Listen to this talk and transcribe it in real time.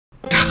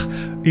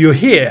You're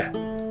here!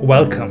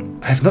 Welcome.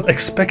 I have not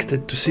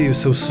expected to see you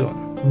so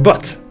soon.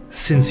 But,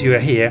 since you are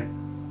here,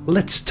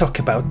 let's talk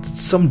about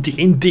some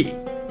D&D.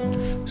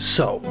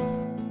 So,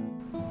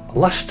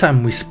 last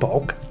time we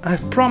spoke,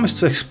 I've promised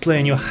to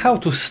explain you how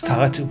to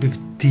start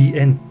with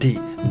D&D,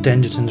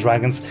 Dungeons and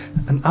Dragons,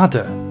 and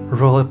other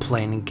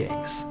role-playing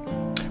games.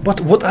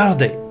 But what are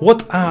they?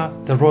 What are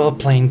the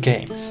role-playing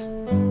games?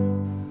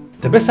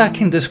 The best I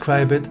can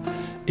describe it,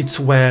 it's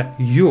where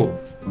you,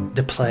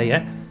 the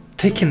player,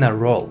 taking a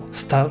role,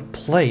 start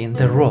playing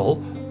the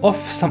role of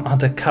some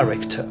other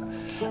character,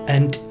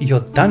 and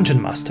your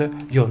dungeon master,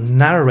 your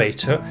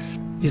narrator,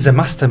 is a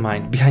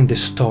mastermind behind the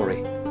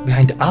story,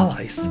 behind the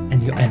allies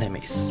and your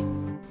enemies.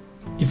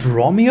 If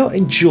Romeo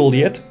and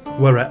Juliet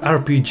were an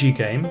RPG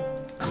game,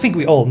 I think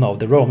we all know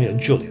the Romeo and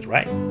Juliet,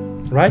 right?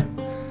 Right?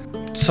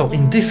 So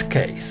in this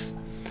case,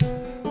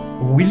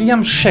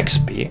 William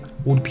Shakespeare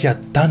would be a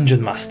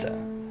dungeon master,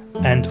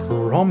 and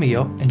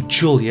Romeo and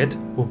Juliet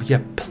will be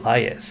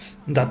players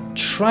that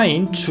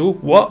trying to,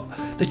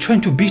 they're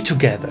trying to be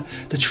together.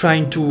 They're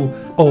trying to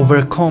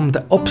overcome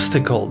the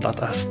obstacle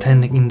that are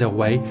standing in the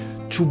way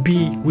to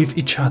be with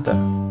each other.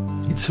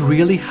 It's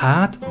really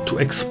hard to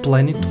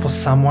explain it for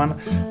someone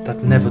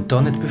that never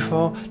done it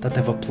before, that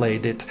never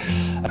played it.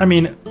 I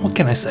mean, what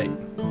can I say?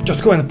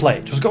 Just go and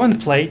play. Just go and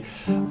play,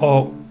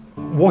 or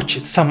watch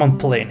it, someone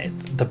playing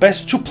it. The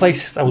best two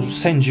places I would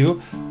send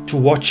you to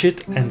watch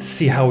it and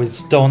see how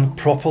it's done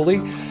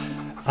properly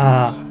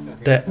are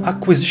the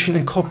Acquisition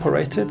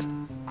Incorporated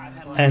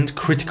and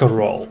Critical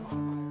Role.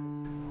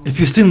 If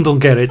you still don't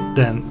get it,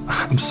 then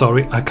I'm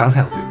sorry, I can't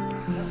help you.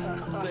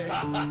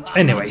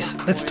 Anyways,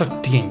 let's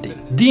talk D&D.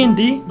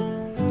 D&D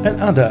and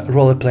other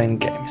role-playing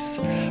games.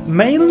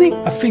 Mainly,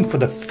 I think for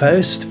the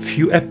first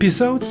few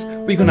episodes,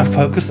 we're gonna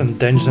focus on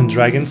Dungeons and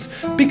Dragons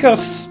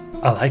because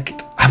I like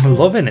it. I'm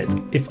loving it,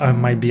 if I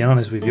might be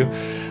honest with you.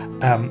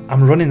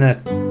 I'm running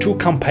 2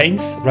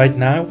 campaigns right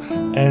now,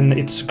 and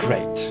it's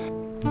great.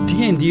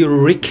 D&D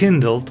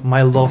rekindled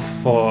my love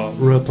for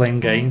role-playing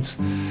games,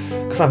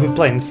 because I've been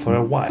playing for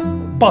a while.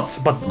 But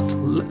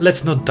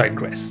let's not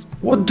digress.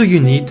 What do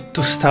you need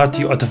to start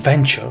your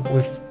adventure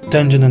with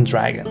Dungeons and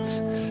Dragons?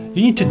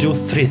 You need to do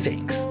 3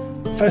 things.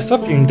 First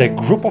off, you need a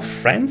group of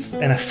friends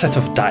and a set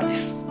of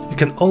dice. You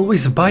can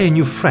always buy a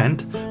new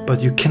friend,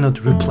 but you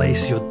cannot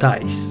replace your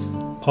dice.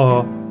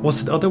 Or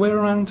was it the other way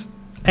around?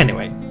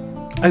 Anyway,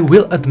 I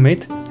will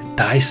admit,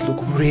 dice look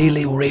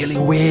really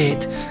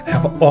weird. They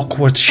have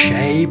awkward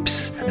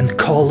shapes and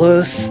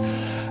colors.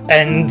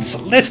 And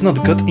let's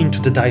not get into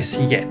the dice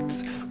yet.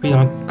 We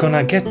are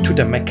gonna get to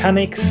the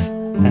mechanics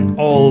and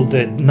all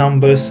the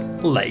numbers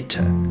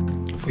later.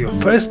 For your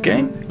first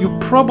game, you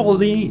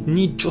probably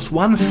need just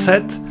one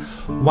set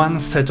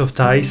of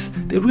dice.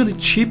 They're really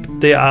cheap.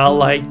 They are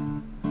like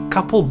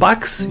couple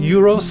bucks,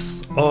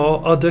 euros,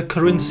 or other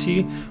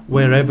currency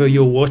wherever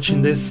you're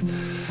watching this.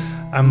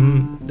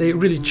 They're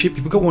really cheap.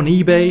 If you go on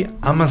eBay,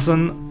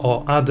 Amazon,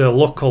 or other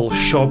local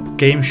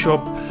game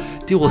shop,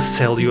 they will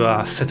sell you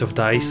a set of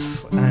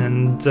dice,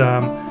 and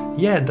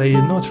yeah,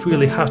 they're not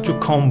really hard to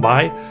come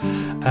by,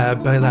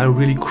 but are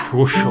really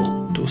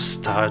crucial to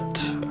start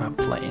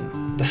playing.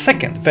 The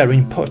second very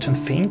important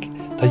thing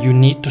that you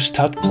need to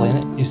start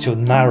playing is your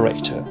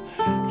narrator,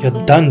 your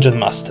dungeon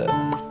master.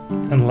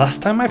 And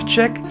last time I've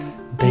checked,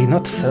 they're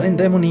not selling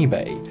them on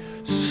eBay.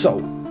 So,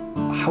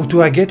 how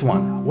do I get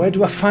one? Where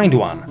do I find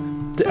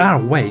one? There are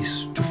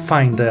ways to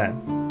find the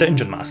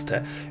dungeon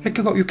master.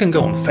 You can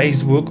go on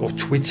Facebook or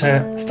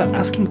Twitter, start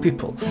asking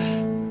people.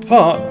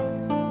 But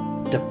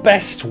the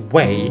best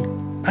way,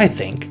 I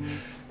think,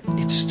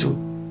 is to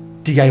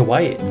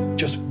DIY it.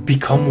 Just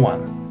become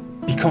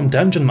one. Become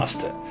dungeon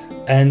master.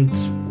 And,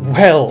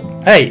 well,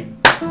 hey,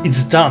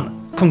 it's done.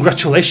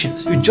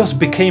 Congratulations, you just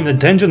became a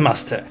dungeon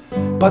master.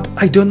 But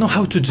I don't know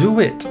how to do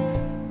it.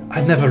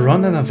 I've never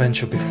run an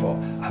adventure before.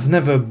 I've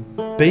never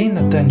been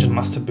a dungeon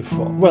master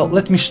before. Well,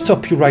 let me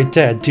stop you right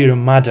there, dear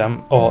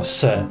madam or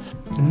sir.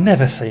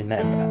 Never say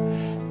never.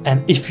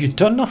 And if you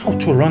don't know how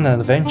to run an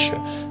adventure,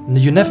 and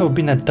you've never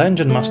been a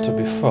dungeon master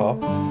before,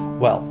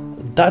 well,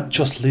 that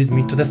just leads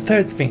me to the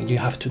third thing you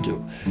have to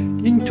do.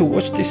 You need to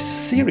watch this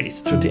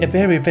series to the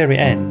very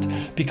end,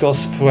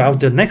 because throughout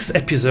the next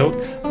episode,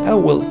 I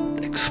will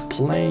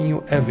explain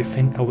you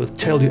everything, I will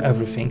tell you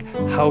everything,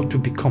 how to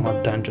become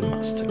a dungeon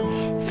master.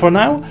 For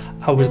now,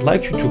 I would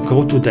like you to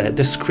go to the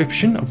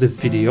description of the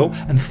video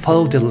and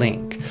follow the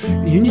link.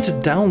 You need to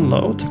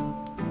download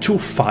 2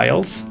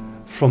 files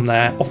from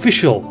the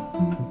official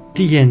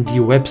D&D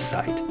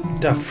website.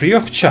 They are free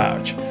of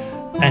charge,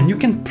 and you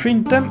can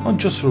print them or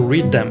just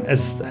read them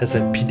as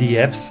a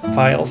PDFs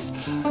files,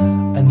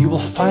 and you will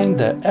find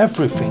there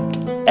everything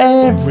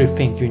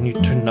you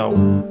need to know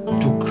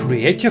to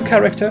create your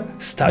character,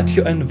 start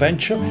your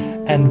adventure,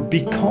 and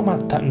become a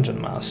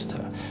dungeon master.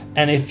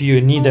 And if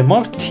you need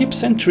more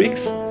tips and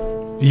tricks,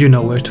 you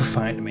know where to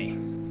find me.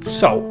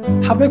 So,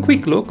 have a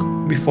quick look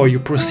before you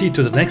proceed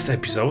to the next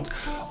episode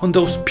on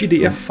those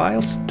PDF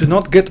files. Do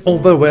not get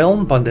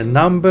overwhelmed by the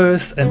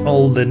numbers and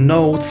all the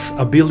notes,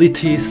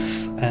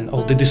 abilities, and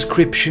all the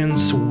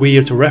descriptions,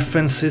 weird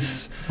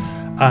references.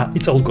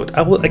 it's all good.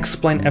 I will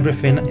explain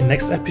everything in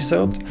next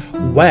episode,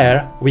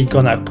 where we're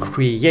gonna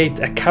create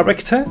a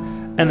character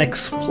and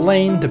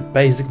explain the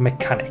basic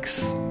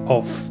mechanics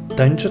of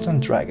Dungeons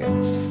and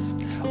Dragons.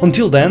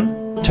 Until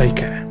then, take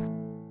care.